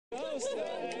host.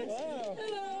 Wow.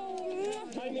 Hello.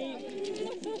 Hi, me.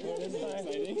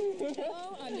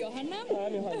 Hello, I'm Johanna.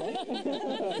 I'm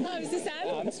Johanna. I'm Susanne.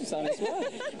 I'm Susanne as well.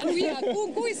 And we are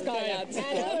Kuunkuiskaajat.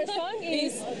 And our song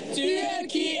is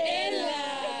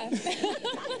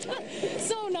Kuunkuiskaajat.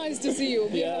 So nice to see you.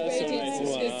 We have so waited nice to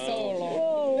see you. so long.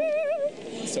 Whoa.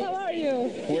 How are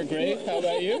you? We're great. How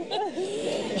about you?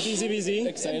 Busy.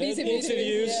 Excited? Busy.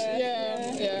 Interviews.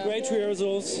 Yeah. Great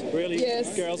rehearsals. Really.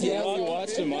 Yes. Girls Yeah, rock. we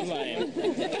watched them online.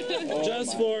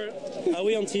 Just for. Are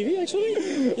we on TV actually?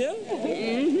 Yeah.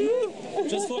 Mm-hmm.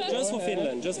 Just for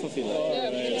Finland. Just for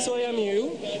Finland. Yeah. So I am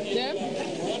you. Yeah.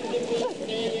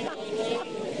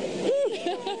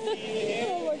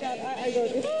 Oh my god, I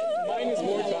got it. Mine is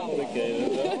more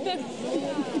complicated, though.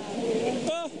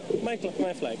 Ah, my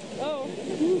flag. Oh.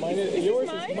 Yours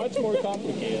is much more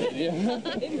complicated. Yeah.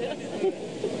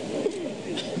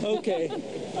 Okay.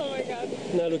 Oh my god.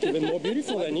 Now look even more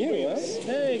beautiful than you, huh?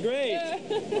 Hey, great.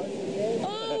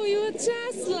 Oh, you're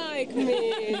just like me.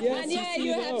 Yes, And you yeah, see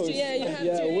you have those. to. Yeah, you have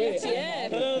Yeah, to. wait. Yeah.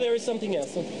 No, there is something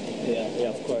else. Yeah,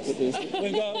 of course.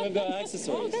 We've got Oh,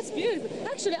 accessories. that's beautiful.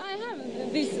 Actually, I have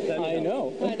this I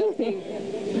know. kind of thing.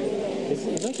 It's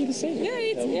exactly the same. Yeah,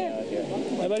 it's yeah.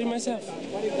 How about you myself?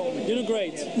 You look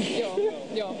great.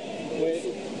 Yeah. Wait. Where's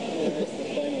the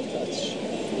final touch?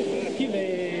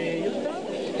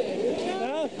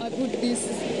 I put this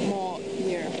more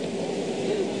here.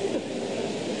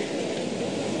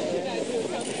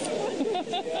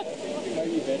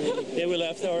 Yeah, we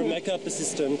left our makeup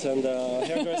assistant and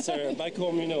hairdresser back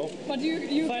home, you know. But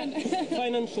you can...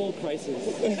 Financial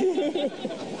crisis.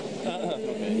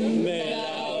 Me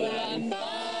laulan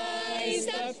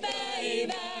paista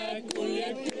päivää,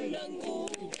 kuljetunnan kuu.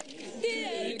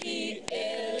 Tielki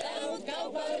elää, mut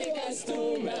kaupan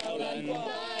rikastuu. Me laulan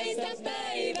paista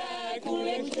päivää,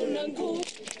 kuljetunnan kuu.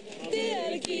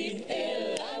 Tielki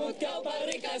elää, mut kaupan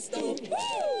rikastuu.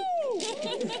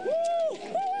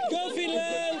 Go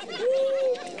Finland!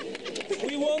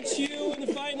 We want you in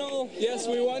the final. Yes,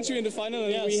 we want you in the final,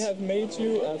 and Yes. we have made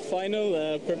you a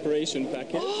final preparation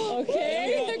package.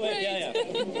 Okay. Yeah.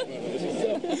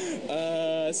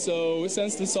 So,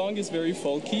 since the song is very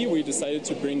folky, we decided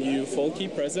to bring you folky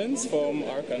presents from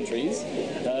our countries.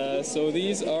 So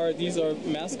these are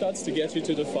mascots to get you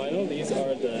to the final. These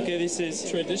are the Okay, this is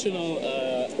traditional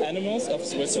animals of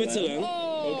Switzerland. Switzerland.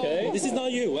 Okay. This is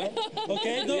not you, huh?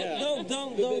 Okay,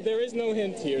 don't. There is no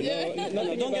hint here. Nothing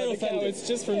Don't get about the cow. offended. It's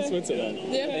just from Switzerland.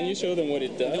 Yeah. And you show them what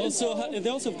it does. They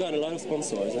also have got a lot of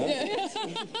sponsors, huh?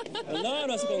 A lot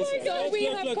of sponsors. So we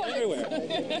have look everywhere.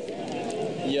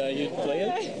 Yeah, you play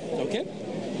it. Okay.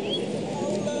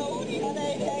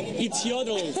 It's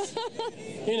yodels.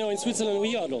 You know, in Switzerland we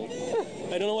yodel.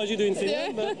 I don't know what you do in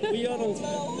Finland, but we yodel.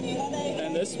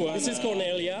 And this one. This is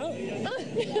Cornelia.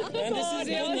 And this is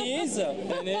Denise.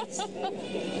 And it's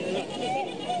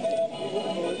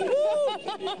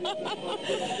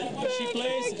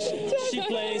She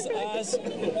plays as.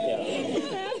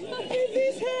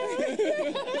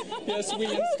 yes, we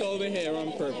install the hair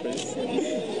on purpose.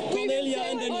 Cornelia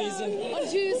and Denise. On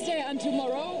Tuesday and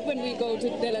tomorrow, when we go to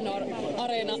Telenor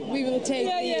Arena, we will take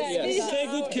these.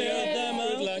 Take good care of them.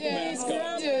 Good luck,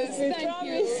 mascot. Yes, thank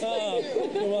you.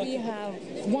 We have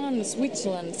one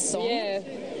Switzerland song. Yeah.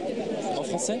 En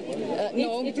français?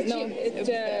 No, It's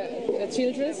a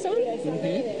children's song.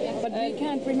 but we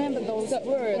can't remember those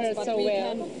words. But so we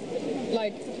well. can,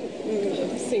 like,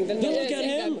 Sing the Don't look at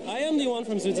him. I am the one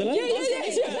from Switzerland. I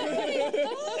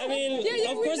mean,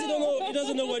 of course he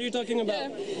doesn't know what you're talking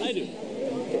about. I do.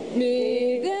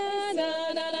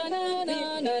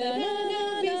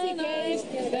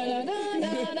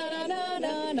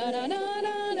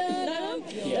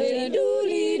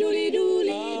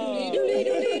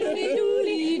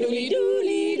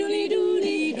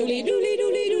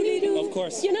 Of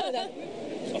course. You know that.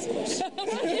 Of course.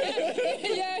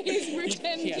 yeah, he's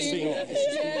pretending. Yes, being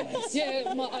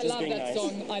honest. I love being that nice.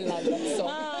 song. I love that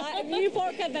song. You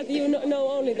forget that you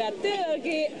know only that.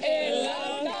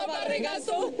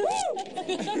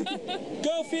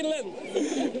 Go Finland!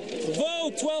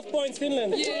 Vote 12 points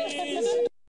Finland! Yes.